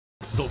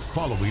The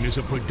following is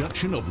a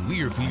production of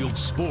Learfield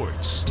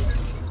Sports.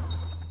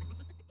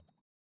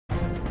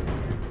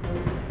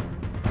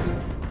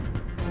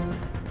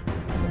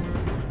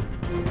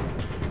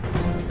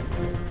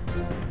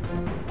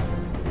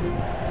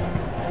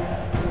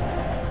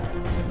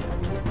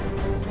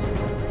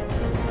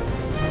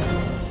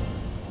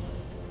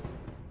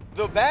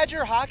 The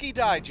Badger Hockey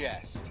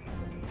Digest,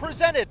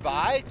 presented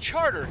by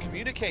Charter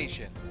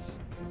Communications.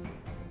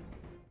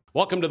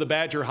 Welcome to the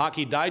Badger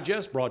Hockey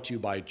Digest, brought to you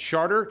by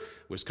Charter.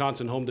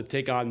 Wisconsin home to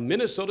take on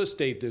Minnesota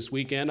State this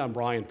weekend. I'm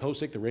Brian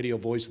Posick, the radio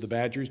voice of the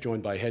Badgers,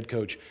 joined by head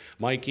coach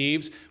Mike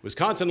Eaves.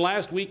 Wisconsin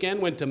last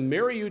weekend went to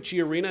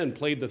Mariucci Arena and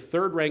played the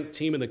third-ranked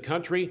team in the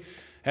country.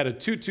 Had a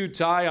 2-2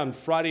 tie on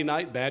Friday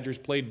night. Badgers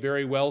played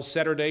very well.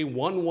 Saturday,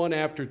 1-1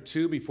 after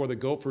 2 before the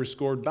Gophers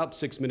scored about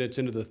 6 minutes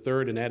into the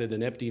third and added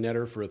an empty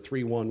netter for a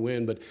 3-1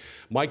 win. But,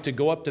 Mike, to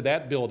go up to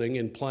that building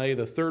and play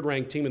the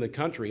third-ranked team in the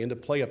country and to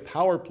play a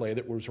power play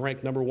that was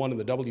ranked #1 in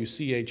the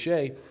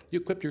WCHA, you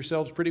equipped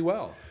yourselves pretty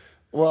well.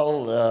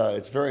 Well,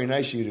 it's very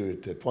nice of you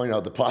to point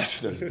out the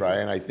positives,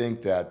 Brian. I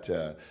think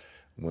that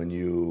when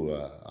you,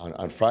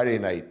 on Friday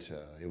night,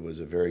 it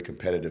was a very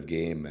competitive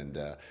game, and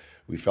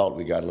we felt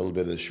we got a little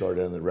bit of the short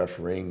end of the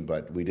refereeing,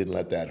 but we didn't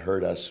let that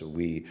hurt us.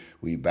 We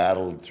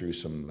battled through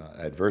some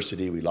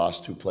adversity. We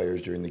lost 2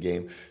 players during the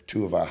game,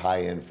 2 of our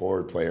high-end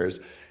forward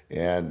players,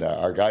 and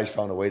our guys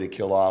found a way to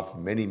kill off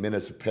many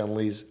minutes of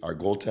penalties. Our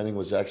goaltending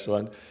was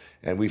excellent,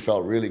 and we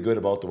felt really good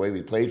about the way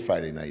we played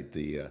Friday night.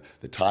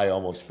 The tie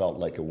almost felt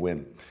like a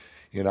win.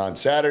 You know, on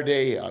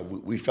Saturday,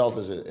 we felt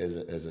as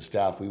a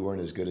staff we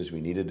weren't as good as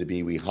we needed to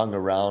be. We hung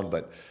around,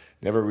 but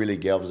never really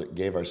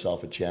gave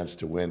ourselves a chance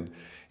to win.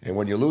 And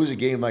when you lose a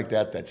game like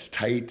that, that's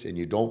tight, and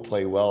you don't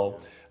play well,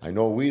 I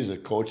know we as a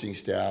coaching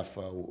staff,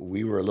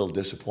 we were a little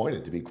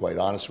disappointed, to be quite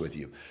honest with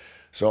you.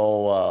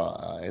 So,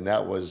 and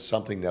that was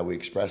something that we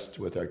expressed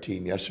with our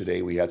team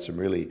yesterday. We had some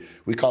really,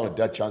 we call it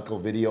Dutch Uncle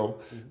video,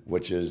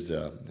 which is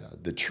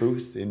the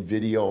truth in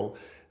video,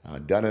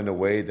 done in a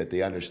way that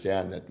they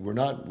understand that we're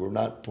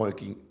not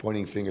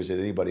pointing fingers at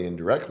anybody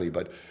indirectly,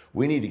 but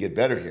we need to get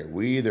better here.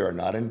 We either are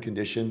not in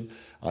condition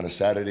on a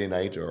Saturday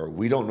night, or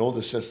we don't know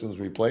the systems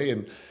we play,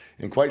 and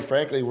quite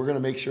frankly, we're going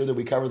to make sure that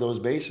we cover those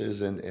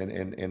bases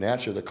and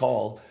answer the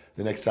call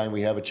the next time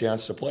we have a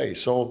chance to play.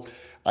 So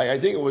I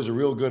think it was a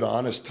real good,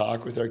 honest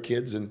talk with our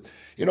kids, and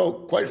you know,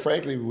 quite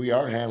frankly, we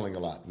are handling a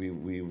lot.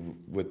 We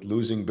with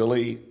losing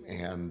Billy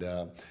and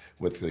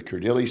with the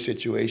Curdilli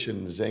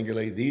situation,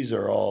 Zengerle, these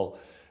are all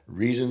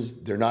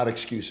reasons, they're not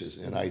excuses,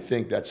 and I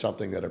think that's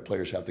something that our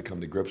players have to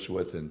come to grips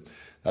with, and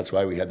that's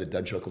why we had the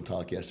Dutch Uncle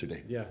talk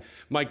yesterday. Yeah.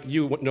 Mike,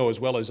 you know as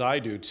well as I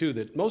do, too,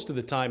 that most of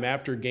the time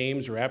after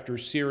games or after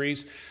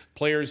series,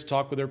 players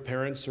talk with their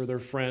parents or their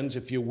friends.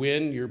 If you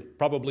win,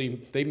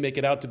 they make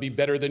it out to be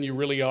better than you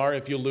really are.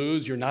 If you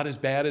lose, you're not as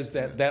bad as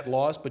that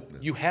loss, but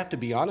you have to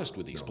be honest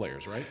with these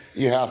players, right?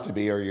 You have to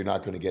be, or you're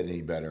not going to get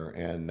any better,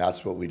 and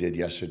that's what we did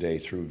yesterday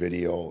through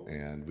video,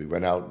 and we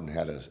went out and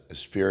had a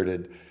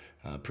spirited,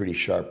 pretty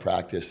sharp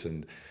practice,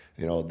 and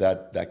you know,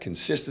 that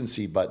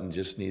consistency button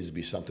just needs to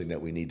be something that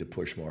we need to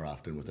push more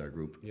often with our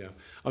group. Yeah.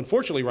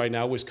 Unfortunately, right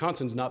now,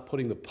 Wisconsin's not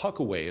putting the puck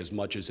away as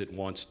much as it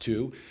wants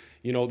to.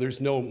 You know,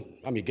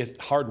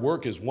 hard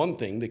work is one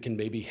thing that can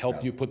maybe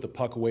help you put the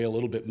puck away a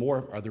little bit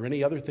more. Are there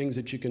any other things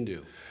that you can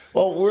do?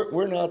 Well,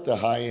 we're not the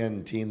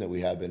high-end team that we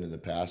have been in the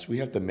past. We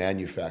have to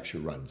manufacture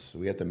runs.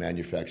 We have to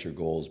manufacture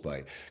goals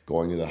by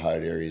going to the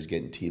hard areas,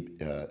 getting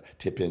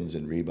tip-ins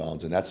and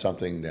rebounds, and that's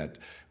something that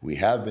we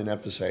have been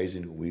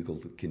emphasizing. We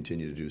will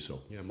continue to do so.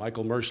 Yeah,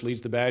 Michael Mersch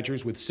leads the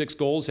Badgers with 6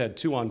 goals, had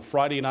 2 on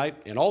Friday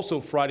night, and also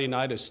Friday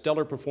night, a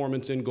stellar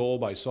performance in goal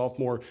by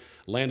sophomore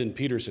Landon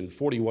Peterson,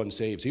 41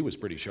 saves. He was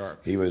pretty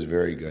sharp. He was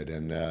very good,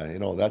 and you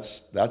know,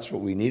 that's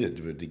what we needed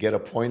to get a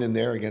point in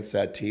there against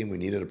that team. We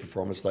needed a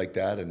performance like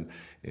that, and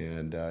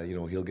you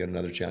know, he'll get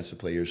another chance to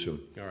play here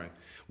soon. All right.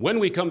 When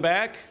we come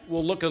back,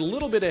 we'll look a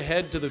little bit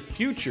ahead to the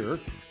future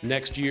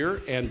next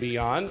year and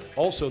beyond.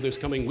 Also this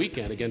coming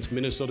weekend against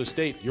Minnesota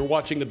State. You're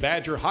watching the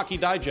Badger Hockey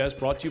Digest,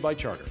 brought to you by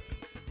Charter.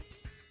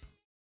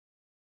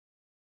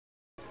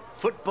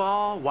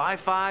 Football,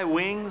 Wi-Fi,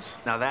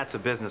 wings, now that's a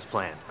business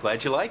plan.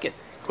 Glad you like it.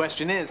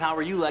 Question is, how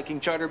are you liking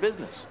Charter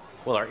Business?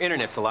 Well, our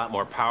internet's a lot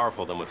more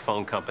powerful than with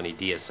phone company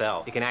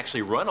DSL. It can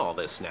actually run all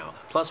this now.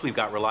 Plus, we've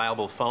got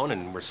reliable phone,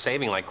 and we're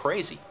saving like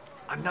crazy.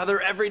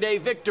 Another everyday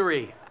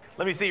victory.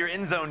 Let me see your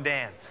in-zone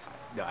dance.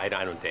 No, I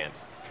don't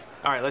dance.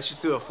 All right, let's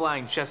just do a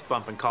flying chest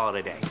bump and call it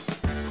a day.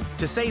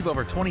 To save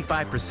over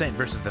 25%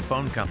 versus the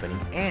phone company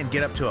and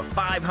get up to a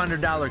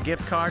 $500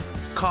 gift card,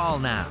 call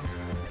now.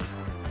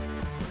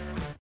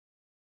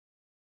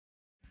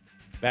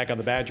 Back on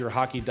the Badger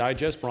Hockey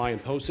Digest, Brian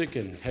Posick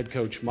and head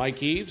coach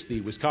Mike Eaves.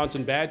 The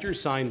Wisconsin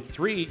Badgers signed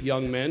 3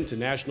 young men to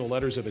national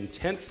letters of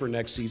intent for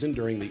next season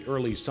during the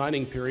early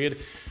signing period.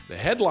 The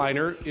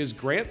headliner is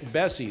Grant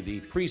Bessie,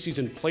 the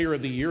preseason player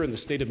of the year in the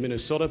state of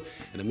Minnesota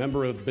and a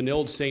member of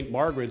Benilde St.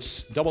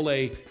 Margaret's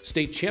AA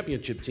state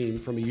championship team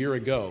from a year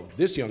ago.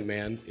 This young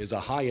man is a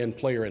high-end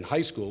player in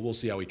high school. We'll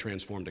see how he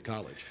transformed to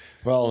college.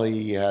 Well,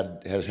 he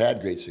has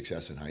had great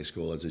success in high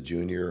school as a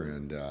junior,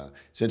 and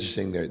it's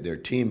interesting, their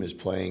team is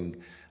playing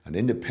an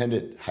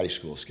independent high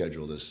school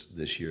schedule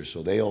this year,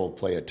 so they'll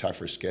play a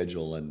tougher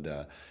schedule, and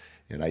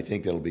I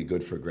think that'll be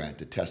good for Grant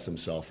to test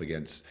himself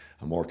against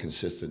a more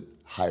consistent,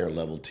 higher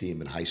level team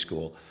in high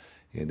school,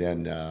 and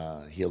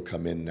then he'll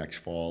come in next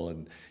fall,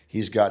 and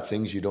he's got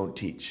things you don't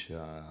teach.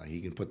 He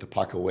can put the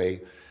puck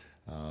away,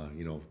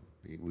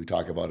 we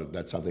talk about it,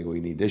 that's something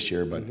we need this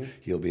year, but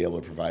he'll be able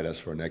to provide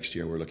us for next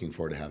year. We're looking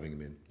forward to having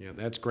him in. Yeah,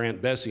 that's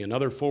Grant Bessie.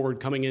 Another forward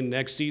coming in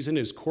next season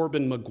is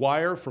Corbin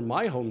McGuire from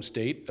my home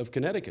state of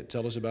Connecticut.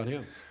 Tell us about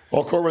him.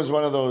 Well, Corbin's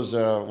one of those,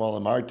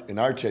 in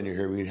our tenure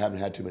here, we haven't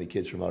had too many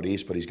kids from out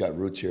east, but he's got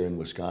roots here in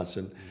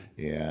Wisconsin,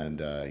 and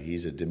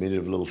he's a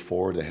diminutive little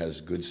forward that has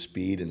good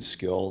speed and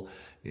skill,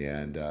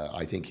 and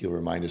I think he'll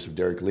remind us of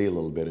Derek Lee a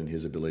little bit in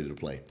his ability to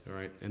play. All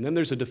right, and then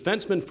there's a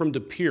defenseman from De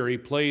Pere. He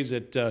plays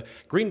at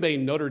Green Bay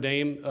Notre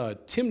Dame,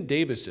 Tim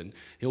Davison.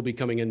 He'll be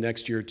coming in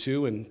next year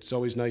too, and it's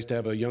always nice to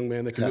have a young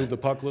man that can move the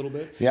puck a little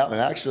bit. Yeah, and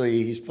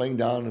actually he's playing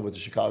down with the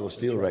Chicago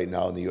Steel right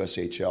now in the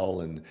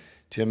USHL, and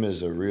Tim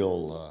is a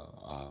real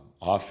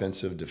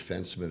offensive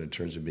defenseman in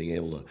terms of being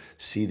able to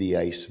see the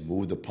ice,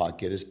 move the puck,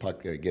 get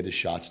his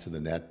shots to the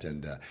net,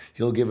 and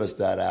he'll give us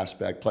that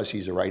aspect. Plus,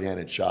 he's a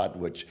right-handed shot,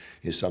 which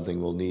is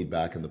something we'll need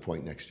back in the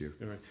point next year.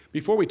 All right.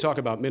 Before we talk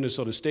about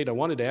Minnesota State, I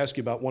wanted to ask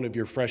you about one of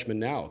your freshmen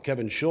now,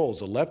 Kevin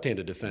Scholes, a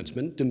left-handed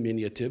defenseman,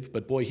 diminutive,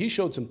 but boy, he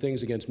showed some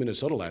things against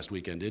Minnesota last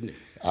weekend, didn't he?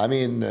 I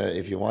mean,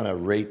 if you want to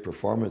rate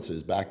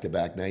performances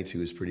back-to-back nights, he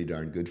was pretty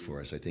darn good for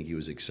us. I think he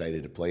was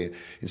excited to play.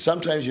 And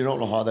sometimes you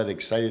don't know how that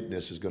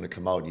excitedness is going to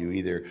come out. You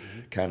either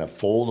kind of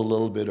fold a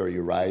little bit or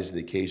you rise to the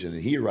occasion,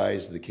 and he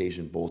rose to the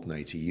occasion both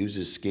nights. He used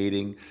his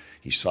skating,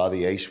 he saw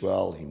the ice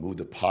well, he moved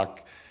the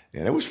puck,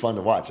 and it was fun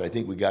to watch. I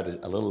think we got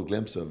a little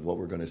glimpse of what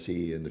we're going to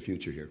see in the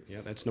future here. Yeah,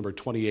 that's number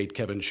 28,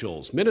 Kevin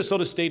Scholes.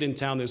 Minnesota State in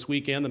town this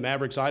weekend. The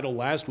Mavericks idled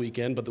last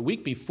weekend, but the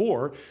week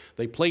before,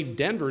 they played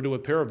Denver to a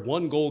pair of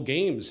one-goal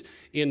games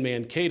in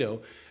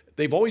Mankato.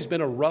 They've always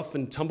been a rough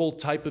and tumble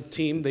type of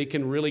team. They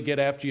can really get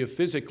after you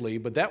physically,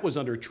 but that was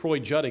under Troy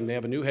Judding. They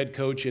have a new head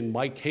coach in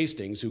Mike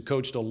Hastings, who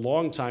coached a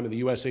long time in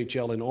the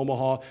USHL in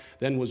Omaha,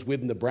 then was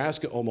with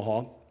Nebraska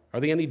Omaha. Are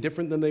they any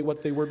different than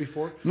what they were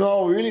before?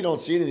 No, we really don't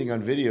see anything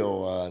on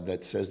video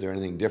that says they're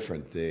anything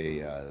different.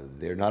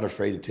 They're not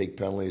afraid to take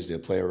penalties. They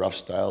play a rough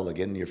style. They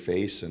get in your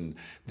face, and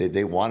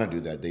they want to do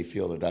that. They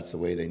feel that that's the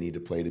way they need to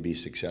play to be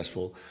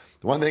successful.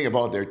 The one thing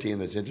about their team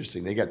that's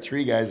interesting, they got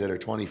 3 guys that are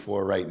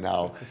 24 right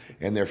now,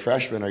 and their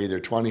freshmen are either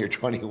 20 or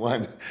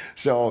 21.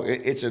 So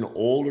it's an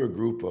older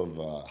group of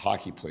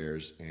hockey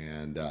players,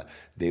 and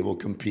they will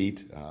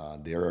compete.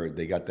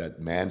 They got that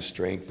man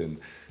strength, and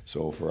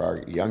so for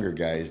our younger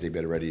guys, they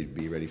better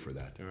be ready for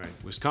that. All right.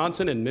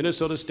 Wisconsin and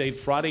Minnesota State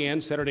Friday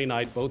and Saturday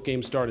night. Both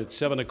games start at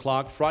 7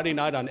 o'clock. Friday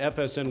night on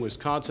FSN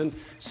Wisconsin.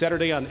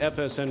 Saturday on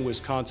FSN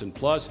Wisconsin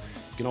Plus.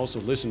 You can also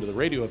listen to the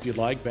radio if you'd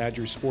like,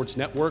 Badger Sports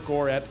Network,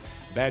 or at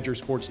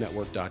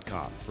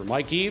BadgerSportsNetwork.com. For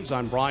Mike Eaves,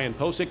 I'm Brian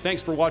Posick.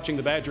 Thanks for watching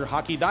the Badger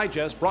Hockey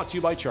Digest, brought to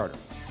you by Charter.